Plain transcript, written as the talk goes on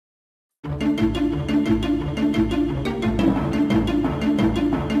Hey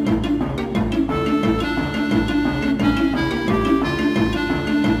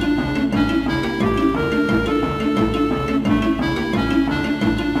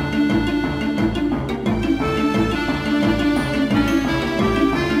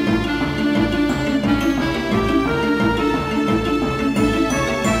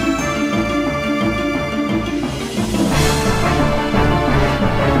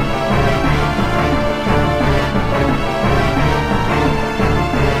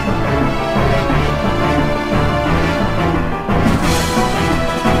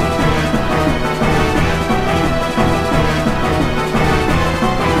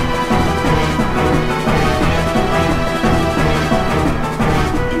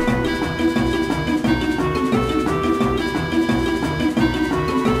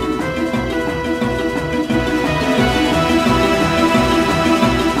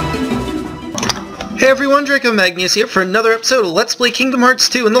everyone, Draco Magnius here for another episode of Let's Play Kingdom Hearts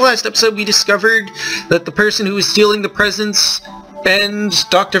 2. In the last episode we discovered that the person who was stealing the presents and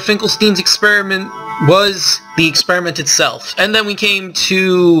Dr. Finkelstein's experiment was the experiment itself. And then we came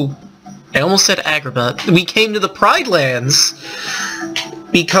to... I almost said Agrabah. We came to the Pride Lands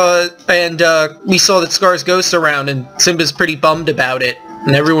because... we saw that Scar's ghost around and Simba's pretty bummed about it.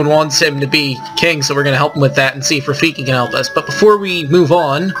 And everyone wants him to be king, so we're going to help him with that and see if Rafiki can help us. But before we move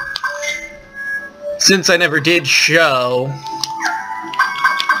on... Since I never did show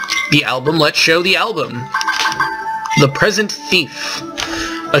the album, let's show the album. The Present Thief.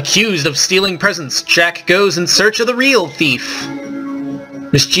 Accused of stealing presents, Jack goes in search of the real thief.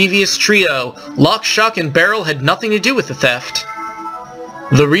 Mischievous trio. Lock, Shock, and Barrel had nothing to do with the theft.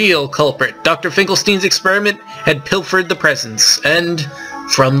 The real culprit. Dr. Finkelstein's experiment had pilfered the presents. And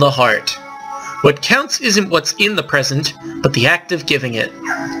from the heart. What counts isn't what's in the present, but the act of giving it.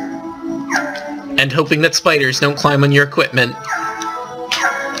 And hoping that spiders don't climb on your equipment.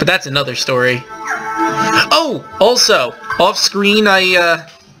 But that's another story. Oh! Also, off-screen I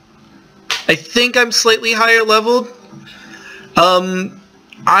think I'm slightly higher leveled.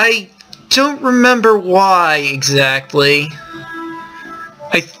 I don't remember why exactly.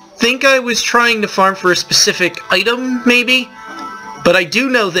 I think I was trying to farm for a specific item, maybe? But I do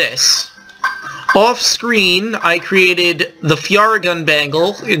know this. Off-screen, I created the Fiaragun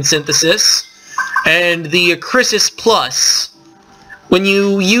bangle in Synthesis. And the Chrysis Plus. When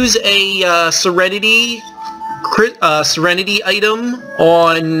you use a Serenity item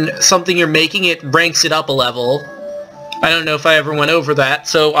on something you're making, it ranks it up a level. I don't know if I ever went over that,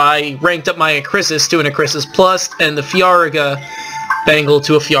 so I ranked up my Chrysis to an Chrysis Plus and the Fiaraga bangle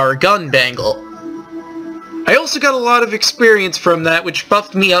to a Fiaragun bangle. I also got a lot of experience from that, which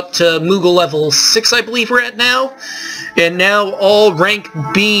buffed me up to Moogle level 6, I believe we're at now. And now all rank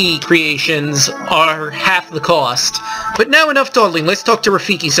B creations are half the cost. But now enough dawdling, let's talk to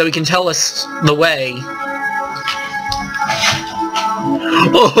Rafiki so he can tell us the way.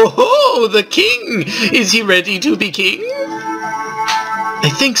 Oh ho ho, the king! Is he ready to be king? I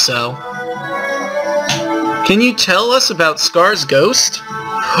think so. Can you tell us about Scar's ghost?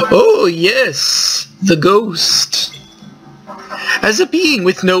 Oh yes, the ghost. As a being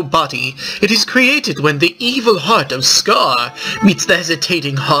with no body, it is created when the evil heart of Scar meets the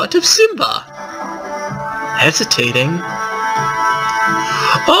hesitating heart of Simba. Hesitating?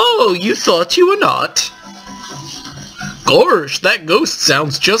 Oh, you thought you were not? Gosh, that ghost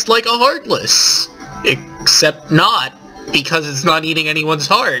sounds just like a Heartless. Except not, because it's not eating anyone's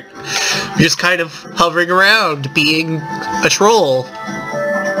heart. Just kind of hovering around, being a troll.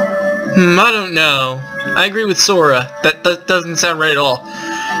 I don't know. I agree with Sora. That doesn't sound right at all.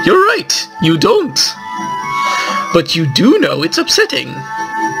 You're right, you don't. But you do know it's upsetting.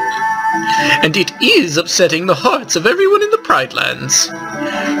 And it is upsetting the hearts of everyone in the Pride Lands.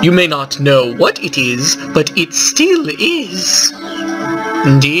 You may not know what it is, but it still is.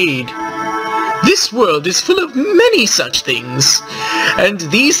 Indeed. This world is full of many such things, and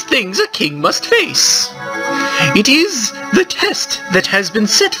these things a king must face. It is the test that has been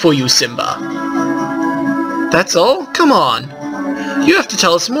set for you, Simba. That's all? Come on. You have to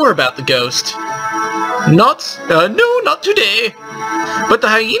tell us more about the ghost. No, not today. But the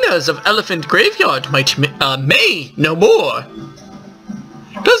hyenas of Elephant Graveyard may know more.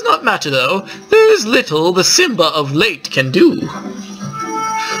 Does not matter though. There is little the Simba of late can do.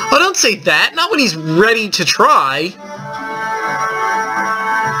 Oh, don't say that. Not when he's ready to try.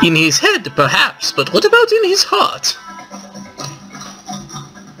 In his head, perhaps, but what about in his heart?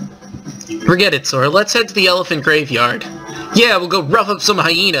 Forget it, Sora. Let's head to the Elephant Graveyard. Yeah, we'll go rough up some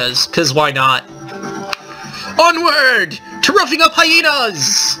hyenas, 'cause why not? Onward! to roughing up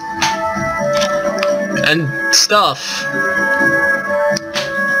hyenas! And stuff.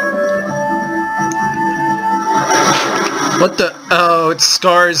 What the? Oh, it's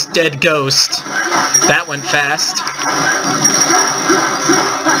Scar's dead ghost. That went fast.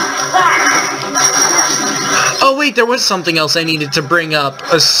 Oh wait, there was something else I needed to bring up.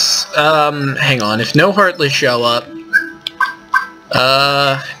 Hang on. If no Heartless show up...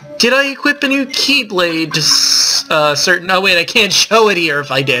 did I equip a new Keyblade to certain... Oh wait, I can't show it here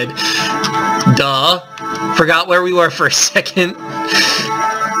if I did. Duh. Forgot where we were for a second.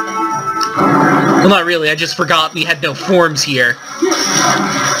 Well, not really, I just forgot we had no forms here.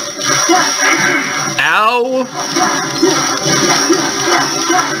 Ow!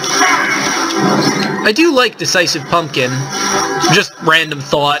 I do like Decisive Pumpkin. Just random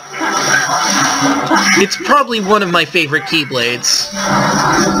thought. It's probably one of my favorite Keyblades.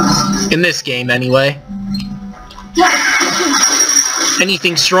 In this game, anyway.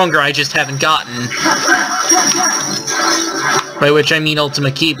 Anything stronger I just haven't gotten. By which I mean Ultima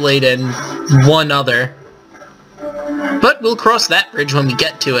Keyblade and one other. But we'll cross that bridge when we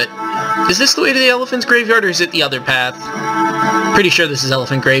get to it. Is this the way to the Elephant's Graveyard, or is it the other path? Pretty sure this is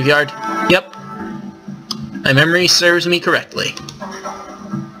Elephant Graveyard. Yep. My memory serves me correctly.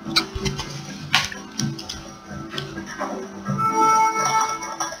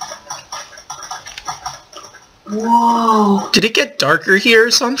 Whoa! Did it get darker here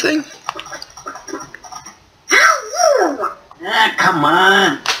or something? Ah, come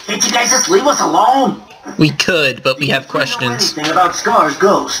on! Can't you guys just leave us alone? We could, but we have questions. Don't know anything about Scar's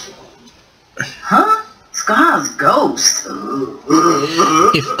ghost. Huh? Scar's ghost?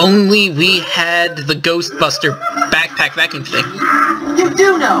 If only we had the Ghostbuster backpack vacuum thing. You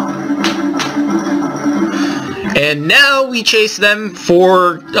do know! And now we chase them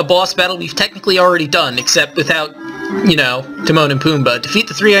for a boss battle we've technically already done, except without, you know, Timon and Pumbaa. Defeat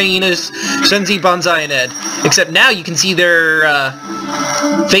the 3 hyenas, Shenzi, Banzai, and Ed. Except now you can see their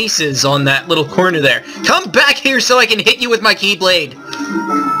faces on that little corner there. Come back here so I can hit you with my Keyblade!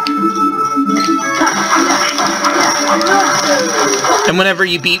 And whenever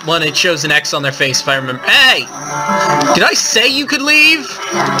you beat one, it shows an X on their face, if I remember. Hey! Did I say you could leave?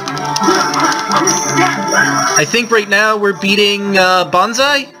 I think right now we're beating,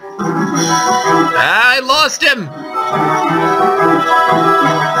 Banzai? I lost him!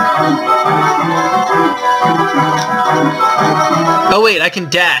 Oh wait, I can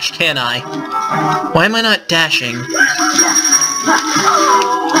dash, can I? Why am I not dashing?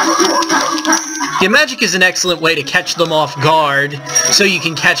 Yeah, magic is an excellent way to catch them off guard, so you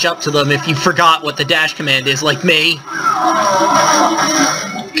can catch up to them if you forgot what the dash command is, like me.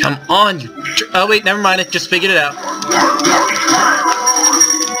 Come on, you... Oh wait, never mind, I just figured it out.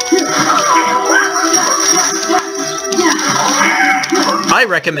 I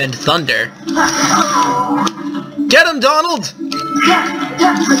recommend Thunder. Get him, Donald!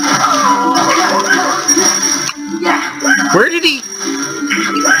 Where did he...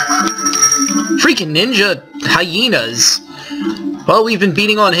 Freaking ninja hyenas. Well, we've been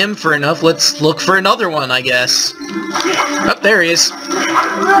beating on him for enough. Let's look for another one, I guess. Oh, there he is.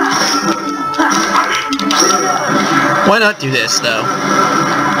 Why not do this, though?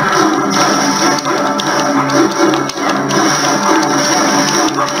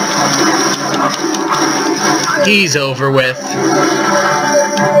 He's over with.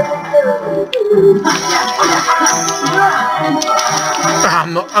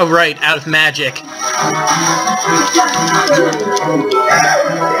 Oh right, out of magic.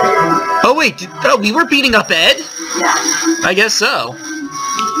 Oh wait, we were beating up Ed? I guess so.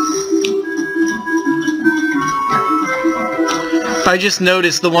 I just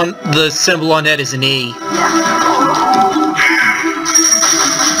noticed the symbol on Ed is an E.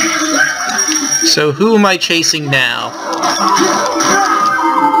 So who am I chasing now?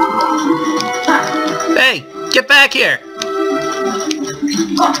 Hey, get back here!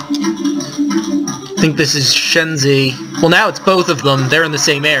 I think this is Shenzi. Well, now it's both of them. They're in the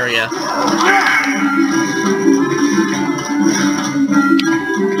same area.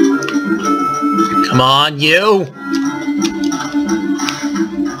 Come on, you!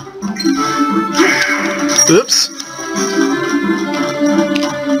 Oops.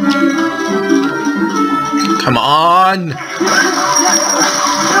 Come on!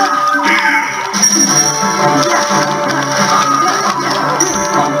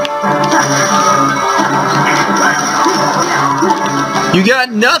 You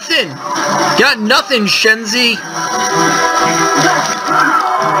got nothing! Got nothing, Shenzi!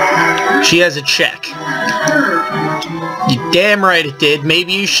 She has a check. You damn right it did.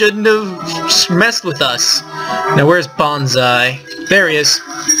 Maybe you shouldn't have messed with us. Now where's Bonsai? There he is.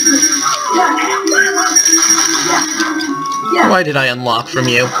 Why did I unlock from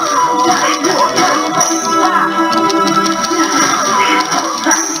you?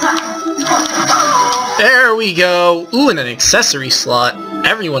 There we go! Ooh, and an accessory slot.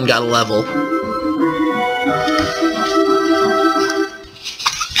 Everyone got a level.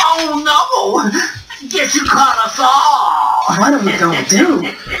 Oh no! Guess you caught us all! What are we gonna do?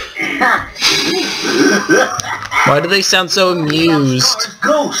 Why do they sound so amused?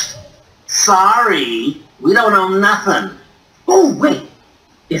 Ghost! Sorry, we don't know nothing. Oh, wait!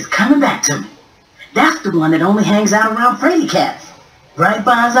 It's coming back to me. That's the one that only hangs out around Fraidy Cats. Right,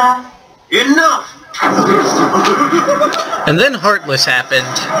 Bonsai? Enough! And then Heartless happened.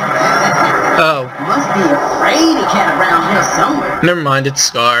 Oh. Must be a Fraidy Cat around here somewhere. Never mind, it's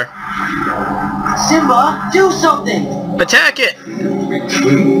Scar. Simba, do something! Attack it!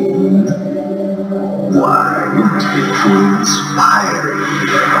 Why, beautiful, inspiring.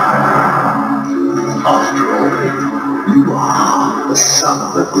 After all, you are the son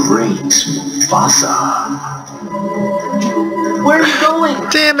of the great Mufasa. Where are you going?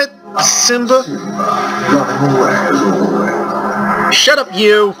 Damn it, Simba. Running away as always. Shut up,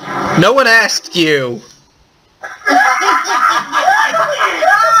 you! No one asked you!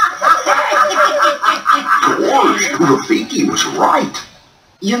 George, Rafiki was right.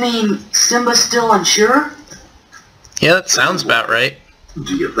 You mean Simba's still unsure? Yeah, that sounds about right.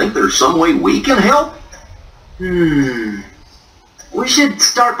 Do you think there's some way we can help? We should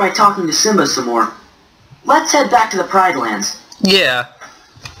start by talking to Simba some more. Let's head back to the Pride Lands. Yeah.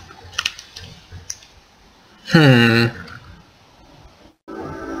 And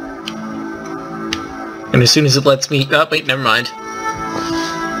as soon as it lets me... Oh, wait, never mind.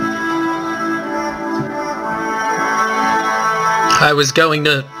 I was going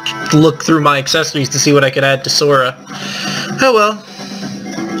to look through my accessories to see what I could add to Sora. Oh well.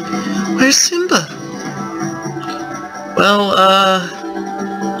 Where's Simba? Well,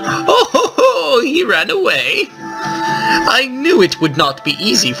 Oh ho ho! He ran away! I knew it would not be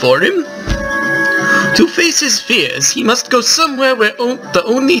easy for him. To face his fears, he must go somewhere where the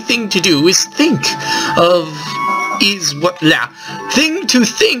only thing to do is think of is what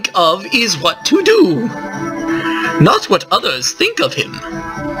to do. Not what others think of him.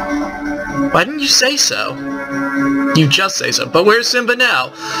 Why didn't you say so? You just say so. But where's Simba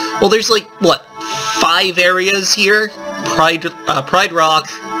now? Well, there's like, what, 5 areas here? Pride Rock,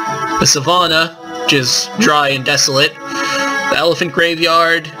 the Savannah, which is dry and desolate, the Elephant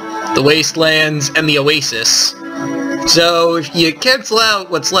Graveyard, the Wastelands, and the Oasis. So, if you cancel out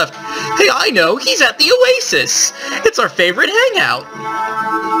what's left, hey, I know, he's at the Oasis! It's our favorite hangout!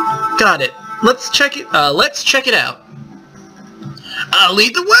 Got it. Let's check it out. I'll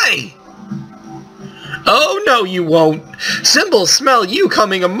lead the way! Oh, no, you won't. Simba'll smell you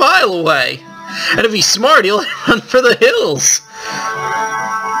coming a mile away. And if he's smart, he'll run for the hills.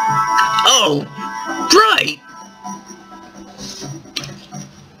 Oh, right.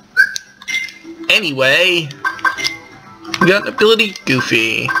 Anyway, we got an ability,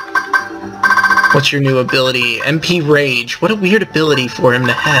 Goofy. What's your new ability? MP Rage. What a weird ability for him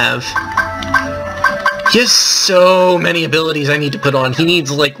to have. He has so many abilities I need to put on. He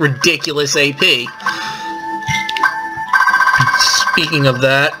needs, like, ridiculous AP. Speaking of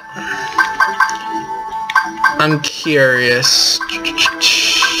that, I'm curious.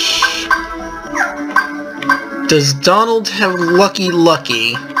 Does Donald have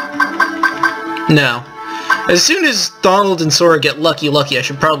Lucky? No. As soon as Donald and Sora get Lucky, I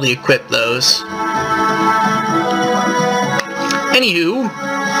should probably equip those. Anywho,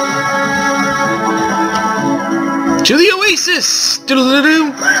 to the Oasis!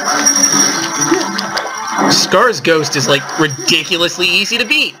 Doodle-doo-doo! Scar's ghost is, like, ridiculously easy to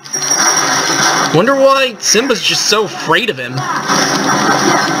beat. Wonder why Simba's just so afraid of him.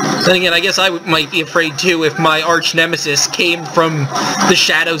 Then again, I guess I might be afraid too if my arch nemesis came from the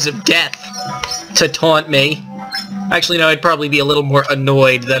shadows of death to taunt me. Actually, no, I'd probably be a little more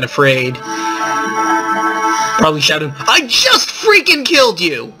annoyed than afraid. Probably shout him, I just freaking killed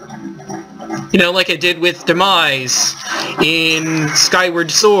you! You know, like I did with Demise in Skyward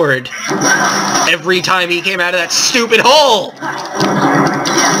Sword. Every time he came out of that stupid hole!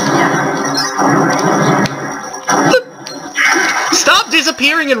 Stop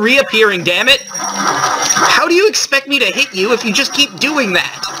disappearing and reappearing, damn it! How do you expect me to hit you if you just keep doing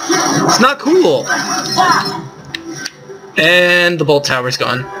that? It's not cool. And the Bolt Tower's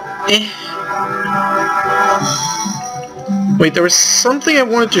gone. Wait, there was something I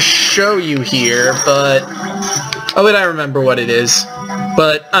wanted to show you here, but Oh, and I remember what it is.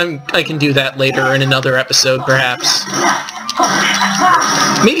 But I can do that later in another episode, perhaps.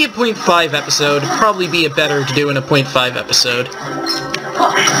 Maybe a 0.5 episode. Probably be better to do in a 0.5 episode.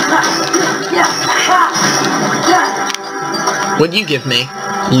 What'd you give me?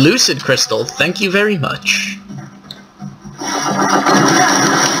 Lucid Crystal. Thank you very much.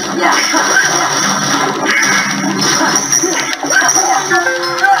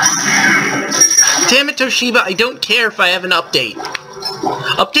 Damn it, Toshiba, I don't care if I have an update.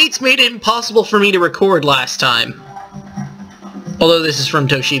 Updates made it impossible for me to record last time. Although this is from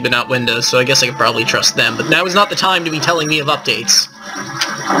Toshiba, not Windows, so I guess I could probably trust them. But now is not the time to be telling me of updates.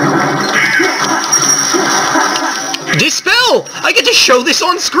 Dispel! I get to show this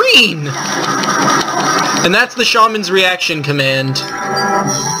on screen! And that's the Shaman's reaction command.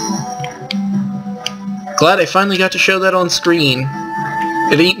 Glad I finally got to show that on screen.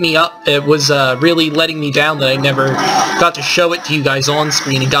 It ate me up. It was really letting me down that I never got to show it to you guys on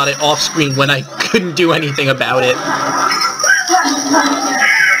screen and got it off screen when I couldn't do anything about it.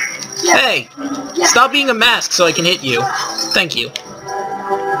 Hey! Stop being a mask so I can hit you. Thank you.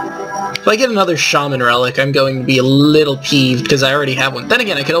 If I get another Shaman Relic, I'm going to be a little peeved because I already have one. Then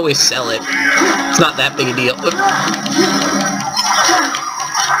again, I could always sell it. It's not that big a deal.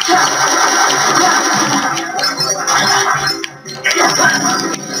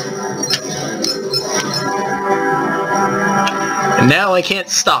 And now I can't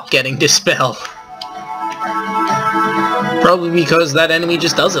stop getting Dispel. Probably because that enemy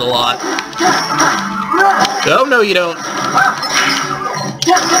just does it a lot. Oh, no you don't.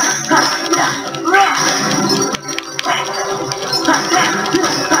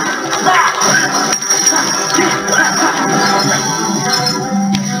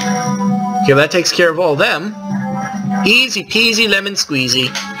 Okay, that takes care of all them. Easy peasy lemon squeezy.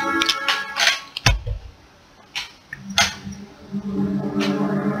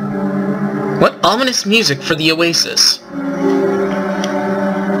 What ominous music for the Oasis?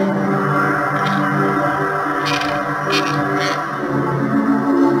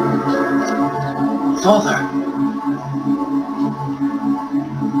 Father.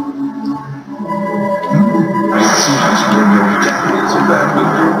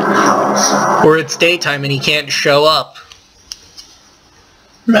 Or it's daytime and he can't show up.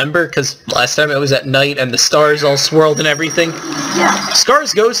 Remember? Because last time it was at night and the stars all swirled and everything.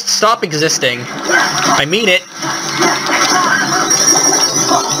 Scar's ghosts stop existing. I mean it.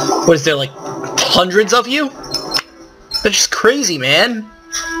 What is there, like, hundreds of you? That's just crazy, man.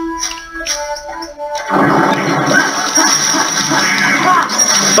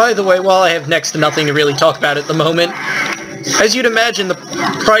 By the way, while I have next to nothing to really talk about at the moment, as you'd imagine, the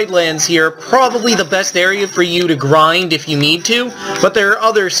Pride Lands here are probably the best area for you to grind if you need to, but there are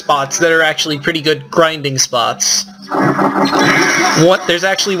other spots that are actually pretty good grinding spots. There's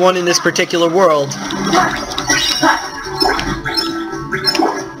actually one in this particular world.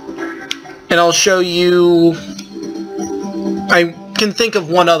 And I'll show you... I can think of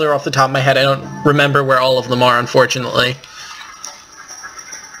one other off the top of my head. I don't remember where all of them are, unfortunately.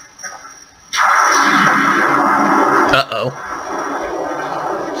 Uh-oh.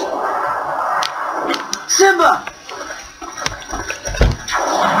 Simba!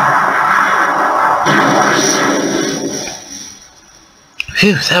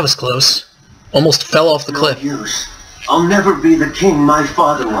 Phew, that was close. Almost fell off the cliff. No use. I'll never be the king my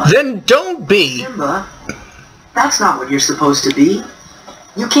father was. Then don't be! Simba, that's not what you're supposed to be.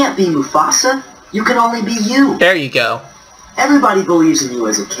 You can't be Mufasa. You can only be you. There you go. Everybody believes in you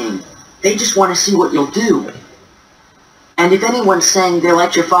as a king. They just want to see what you'll do. And if anyone's saying they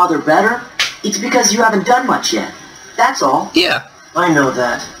liked your father better, it's because you haven't done much yet. That's all. Yeah. I know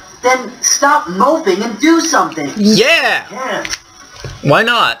that. Then stop moping and do something. Yeah! Can't. Why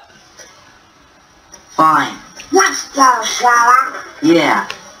not? Fine. Let's go, Shara. Yeah.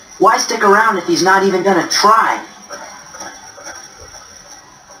 Why stick around if he's not even gonna try?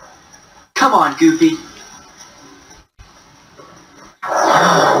 Come on, Goofy.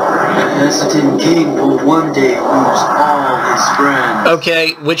 The hesitant king will one day lose all his friends.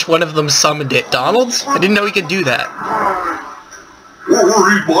 Okay, which one of them summoned it? Donald? I didn't know he could do that.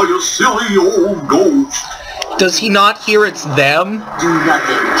 Worried by a silly old ghost. Does he not hear it's them? Do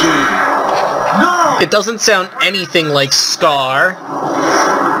nothing, King. No! It doesn't sound anything like Scar.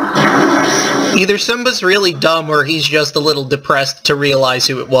 Either Simba's really dumb or he's just a little depressed to realize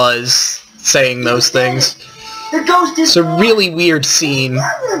who it was saying those things. The ghost is... It's a really weird scene.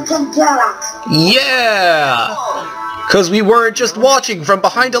 Yeah! Because we weren't just watching from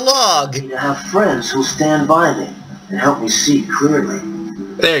behind a log. To have friends who'll stand by me and help me see clearly.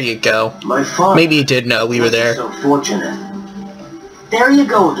 There you go. My father... Maybe you did know we were there. So fortunate. There you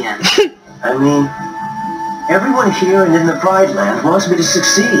go again. I mean, everyone here and in the Pride Land wants me to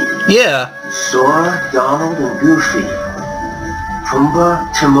succeed. Yeah. Sora, Donald, and Goofy.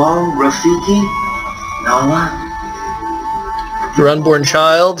 Pumbaa, Timon, Rafiki, Nala. Your unborn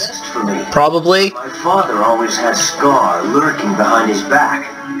child? Best for me. Probably. My father always had Scar lurking behind his back,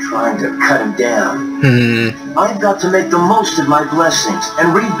 trying to cut him down. I've got to make the most of my blessings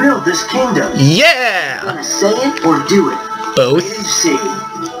and rebuild this kingdom. Yeah! I'm gonna say it or do it. Both. Wait and see.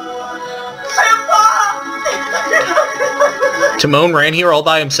 Timon ran here all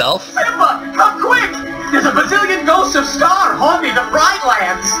by himself? Simba, come quick! There's a bazillion ghosts of Star haunting the Pride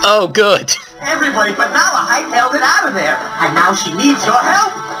Lands. Oh, good. Everybody but Nala hightailed it out of there, and now she needs your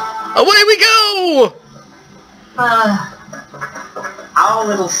help. Away we go! Our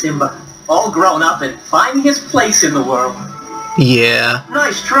little Simba, all grown up and finding his place in the world. Yeah.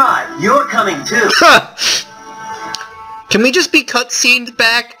 Nice try. You're coming too. Can we just be cutscened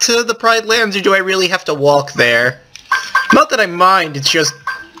back to the Pride Lands, or do I really have to walk there? Not that I mind, it's just...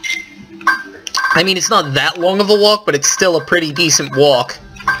 I mean, it's not that long of a walk, but it's still a pretty decent walk.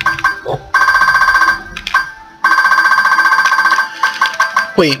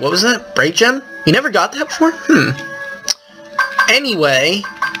 Wait, what was that? Bright Gem? You never got that before? Anyway,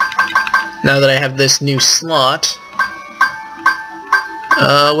 now that I have this new slot,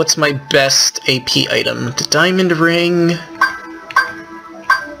 what's my best AP item? The diamond ring...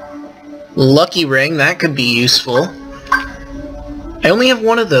 Lucky ring, that could be useful. I only have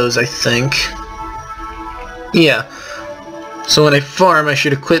one of those, I think. Yeah. So when I farm, I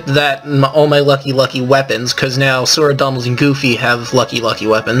should equip that in all my lucky weapons, because now Sora, Donald, and Goofy have lucky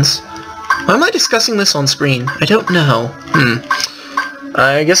weapons. Why am I discussing this on screen? I don't know.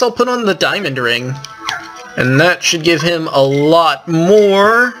 I guess I'll put on the diamond ring. And that should give him a lot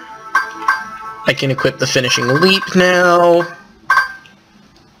more. I can equip the finishing leap now.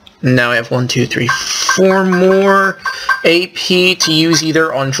 Now I have 1, 2, 3, 4 more AP to use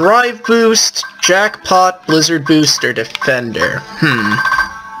either on Drive Boost, Jackpot, Blizzard Boost, or Defender.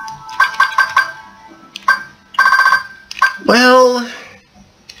 Well,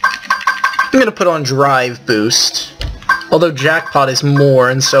 I'm gonna put on Drive Boost. Although Jackpot is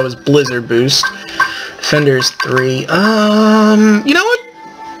more, and so is Blizzard Boost. Defender is 3. You know what?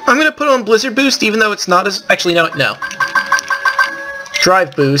 I'm gonna put on Blizzard Boost, even though it's not as... Actually, no.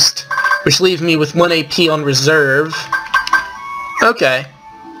 Drive Boost, which leaves me with 1 AP on reserve. Okay.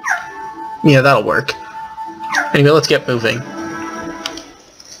 Yeah, that'll work. Anyway, let's get moving.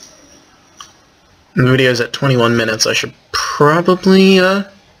 The video's at 21 minutes. I should probably, Oh,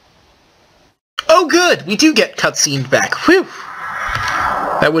 good! We do get cutscened back. Whew!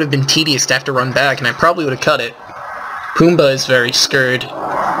 That would have been tedious to have to run back, and I probably would have cut it. Pumbaa is very scared.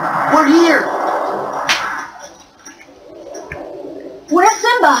 We're here! Where's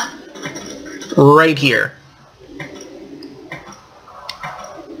Simba? Right here.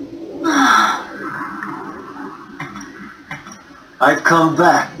 I've come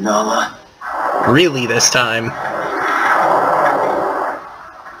back, Nala. Really this time.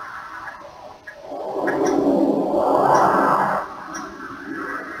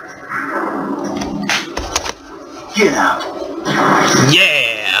 Get out.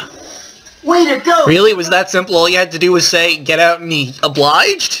 Yeah! Way to go! Really? Was that simple? All you had to do was say, get out and be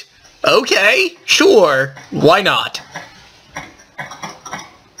obliged? Okay, sure. Why not?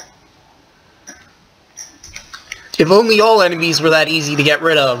 If only all enemies were that easy to get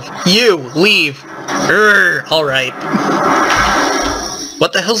rid of. You, leave. Alright.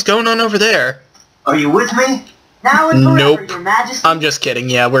 What the hell's going on over there? Are you with me? Now and forever, Nope. Your Majesty. I'm just kidding.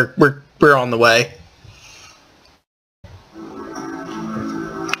 Yeah, we're on the way.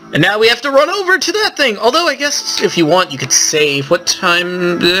 And now we have to run over to that thing. Although, I guess, if you want, you could save. What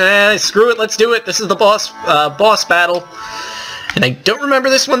time? Screw it, let's do it. This is the boss battle. And I don't remember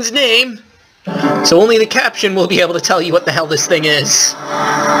this one's name. So only the caption will be able to tell you what the hell this thing is.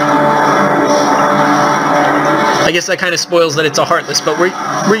 I guess that kind of spoils that it's a Heartless, but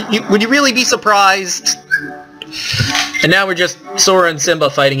would you really be surprised? And now we're just Sora and Simba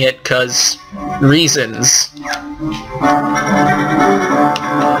fighting it, cause reasons.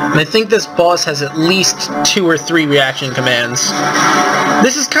 And I think this boss has at least 2 or 3 reaction commands.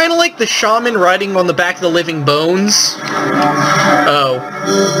 This is kind of like the shaman riding on the back of the living bones. Oh.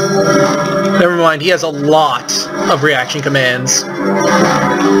 Never mind, he has a lot of reaction commands.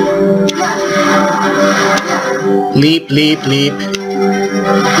 Leap, leap, leap.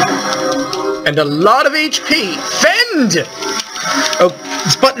 And a lot of HP. Fend! Oh,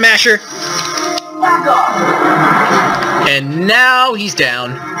 it's button masher. Back off! And now he's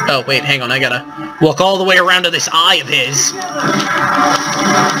down. Oh, wait, hang on. I gotta walk all the way around to this eye of his.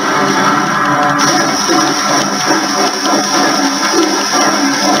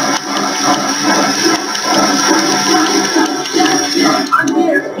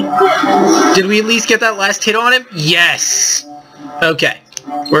 Did we at least get that last hit on him? Yes! Okay.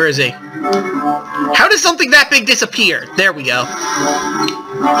 Where is he? How does something that big disappear? There we go.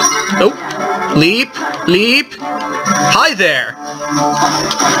 Oh. Leap. Leap. Hi there.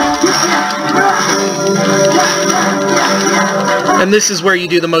 And this is where you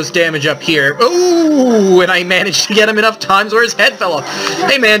do the most damage up here. Oh, and I managed to get him enough times where his head fell off.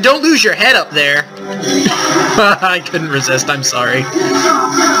 Hey man, don't lose your head up there. I couldn't resist, I'm sorry.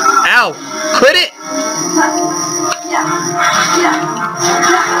 Ow! Quit it!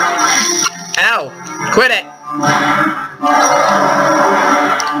 Ow! Quit it!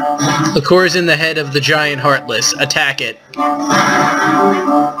 The core is in the head of the giant Heartless. Attack it.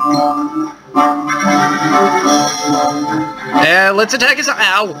 Let's attack his...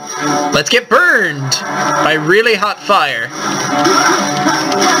 Ow! Let's get burned by really hot fire.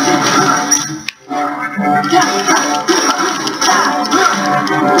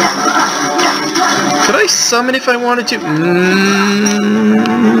 Could I summon if I wanted to?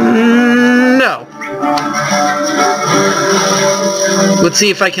 No. Let's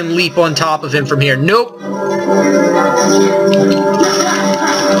see if I can leap on top of him from here. Nope.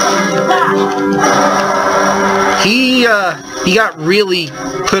 He got really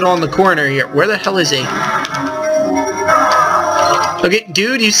put on the corner here. Where the hell is he? Okay,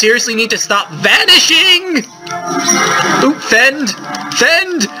 dude, you seriously need to stop vanishing! Oop, fend!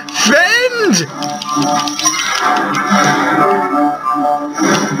 Fend! Fend!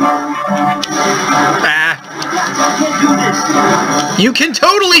 Ah. You can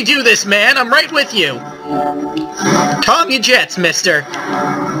totally do this, man! I'm right with you! Calm your jets, mister.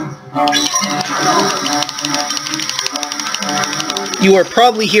 You are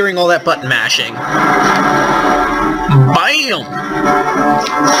probably hearing all that button mashing. BAM!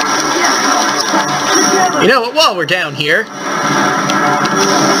 You know what, while we're down here...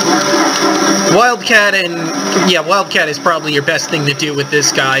 Wildcat Wildcat is probably your best thing to do with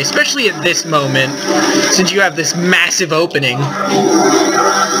this guy, especially at this moment, since you have this massive opening.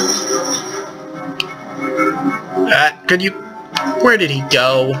 Could you... Where did he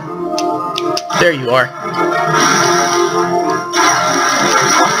go? There you are.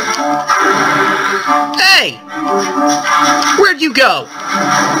 Hey! Where'd you go?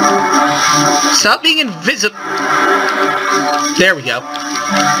 Stop being invisible. There we go.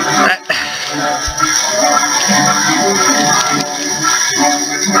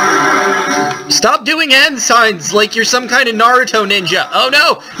 Stop doing hand signs like you're some kind of Naruto ninja. Oh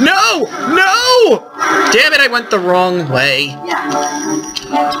no! No! No! Damn it, I went the wrong way.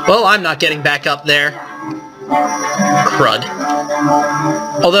 Well, I'm not getting back up there. Crud.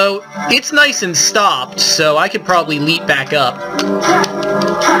 Although, it's nice and stopped, so I could probably leap back up.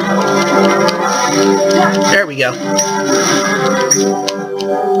 There we go.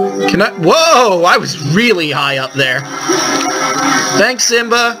 Can I... Whoa! I was really high up there. Thanks,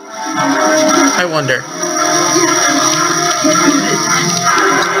 Simba. I wonder.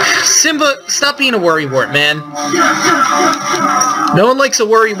 Simba, stop being a worrywart, man. No one likes a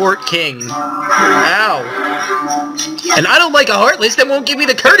worrywart king. Ow. And I don't like a Heartless that won't give me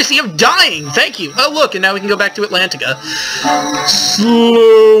the courtesy of dying! Thank you! Oh look, and now we can go back to Atlantica.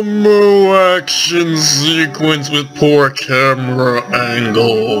 Slow-mo action sequence with poor camera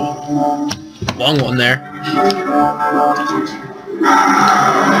angle. Long one there.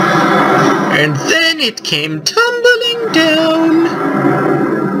 And then it came tumbling down.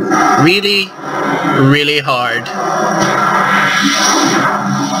 Really, really hard.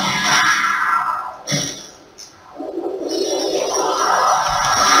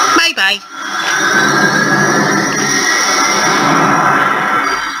 Bye-bye.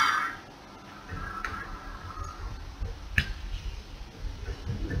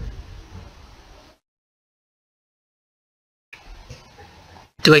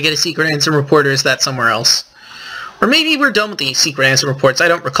 Do I get a secret answer report, or is that somewhere else? Or maybe we're done with the secret answer reports, I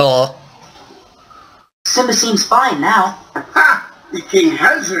don't recall. Simba seems fine now. Ha! The king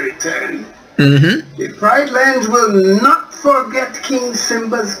has returned. Mm-hmm. The Pride Lands will not forget King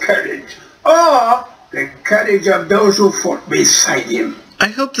Simba's courage, or the courage of those who fought beside him. I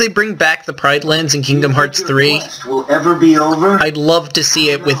hope they bring back the Pride Lands in Kingdom Hearts 3. Will ever be over? I'd love to see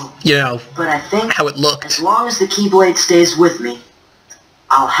it with, you know, But I think how it looked. as long as the Keyblade stays with me,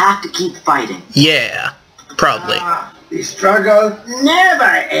 I'll have to keep fighting. Yeah, probably. The struggle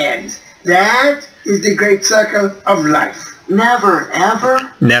never ends. That is the great circle of life. Never,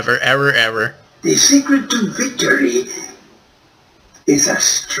 ever? Never, ever, ever. The secret to victory is a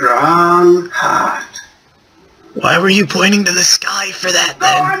strong heart. Why were you pointing to the sky for that, Go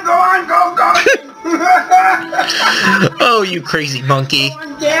then? on, go on, go, go! Oh, you crazy monkey.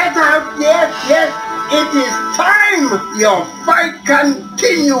 Get out, yes, it is time! Your fight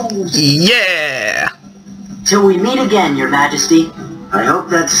continues! Yeah! Till we meet again, Your Majesty. I hope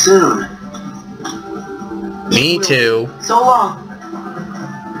that's soon. Me too. So long.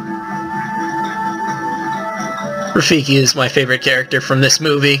 Rafiki is my favorite character from this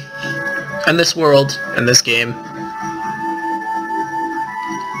movie, and this world, and this game.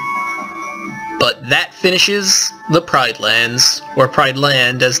 But that finishes the Pride Lands, or Pride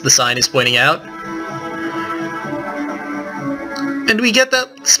Land as the sign is pointing out. And we get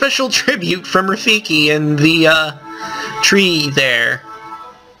that special tribute from Rafiki and the tree there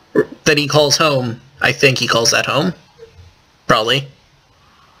that he calls home. I think he calls that home. Probably.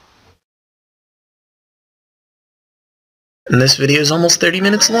 And this video is almost 30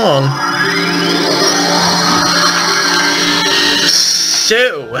 minutes long.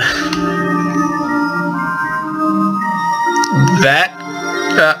 So, that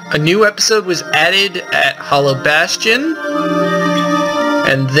a new episode was added at Hollow Bastion,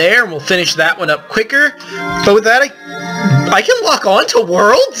 and there we'll finish that one up quicker. But with that, I can lock on to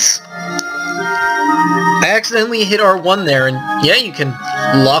worlds. I accidentally hit R1 there, and yeah, you can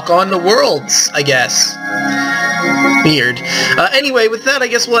lock on to worlds, I guess. Weird. Anyway, with that, I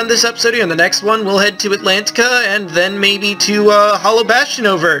guess we'll end this episode here. In the next one, we'll head to Atlantica, and then maybe to Hollow Bastion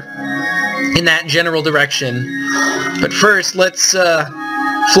over in that general direction. But first, let's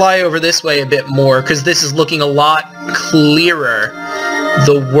fly over this way a bit more, because this is looking a lot clearer.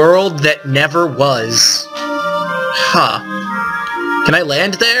 The world that never was. Huh. Can I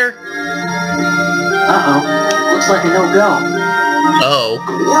land there? Uh-oh. Looks like a no-go. Oh.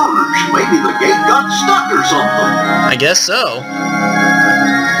 Quarters. Maybe the gate got stuck or something. I guess so.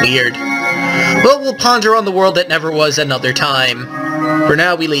 Weird. Well, we'll ponder on the world that never was another time. For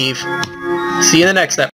now, we leave. See you in the next episode.